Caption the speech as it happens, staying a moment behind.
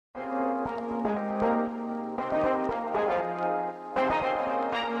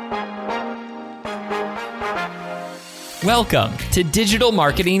Welcome to Digital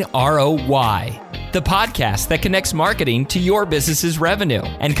Marketing ROI, the podcast that connects marketing to your business's revenue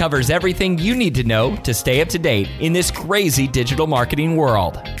and covers everything you need to know to stay up to date in this crazy digital marketing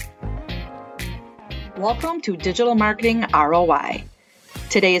world. Welcome to Digital Marketing ROI.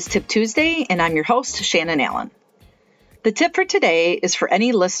 Today is Tip Tuesday, and I'm your host, Shannon Allen. The tip for today is for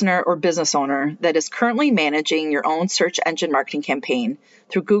any listener or business owner that is currently managing your own search engine marketing campaign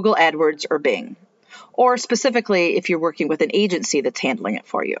through Google AdWords or Bing, or specifically if you're working with an agency that's handling it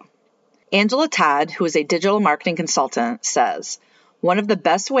for you. Angela Todd, who is a digital marketing consultant, says, one of the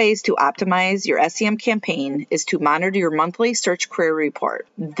best ways to optimize your SEM campaign is to monitor your monthly search query report.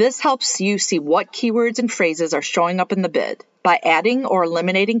 This helps you see what keywords and phrases are showing up in the bid. By adding or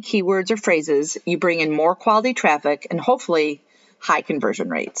eliminating keywords or phrases, you bring in more quality traffic and hopefully high conversion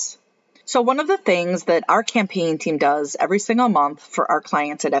rates. So one of the things that our campaign team does every single month for our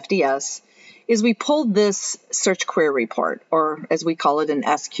clients at FDS is we pull this search query report, or as we call it, an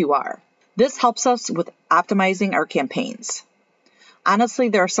SQR. This helps us with optimizing our campaigns. Honestly,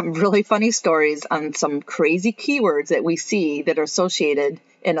 there are some really funny stories on some crazy keywords that we see that are associated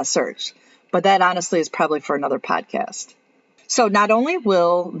in a search, but that honestly is probably for another podcast. So not only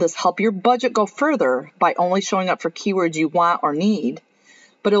will this help your budget go further by only showing up for keywords you want or need,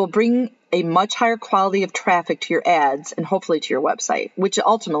 but it will bring a much higher quality of traffic to your ads and hopefully to your website, which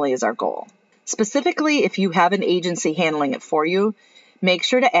ultimately is our goal. Specifically, if you have an agency handling it for you, make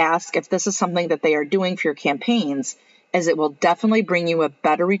sure to ask if this is something that they are doing for your campaigns, as it will definitely bring you a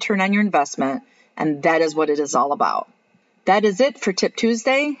better return on your investment, and that is what it is all about. That is it for Tip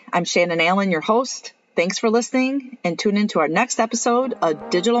Tuesday. I'm Shannon Allen, your host. Thanks for listening, and tune in to our next episode of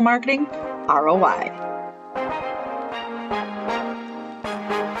Digital Marketing ROI.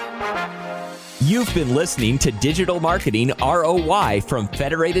 You've been listening to Digital Marketing ROI from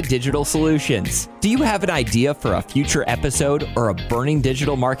Federated Digital Solutions. Do you have an idea for a future episode or a burning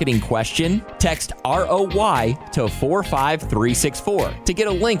digital marketing question? Text ROI to 45364 to get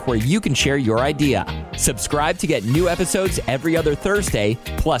a link where you can share your idea. Subscribe to get new episodes every other Thursday,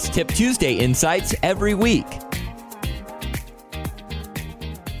 plus Tip Tuesday insights every week.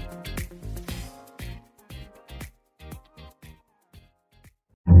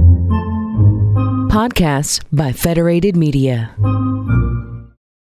 Podcasts by Federated Media.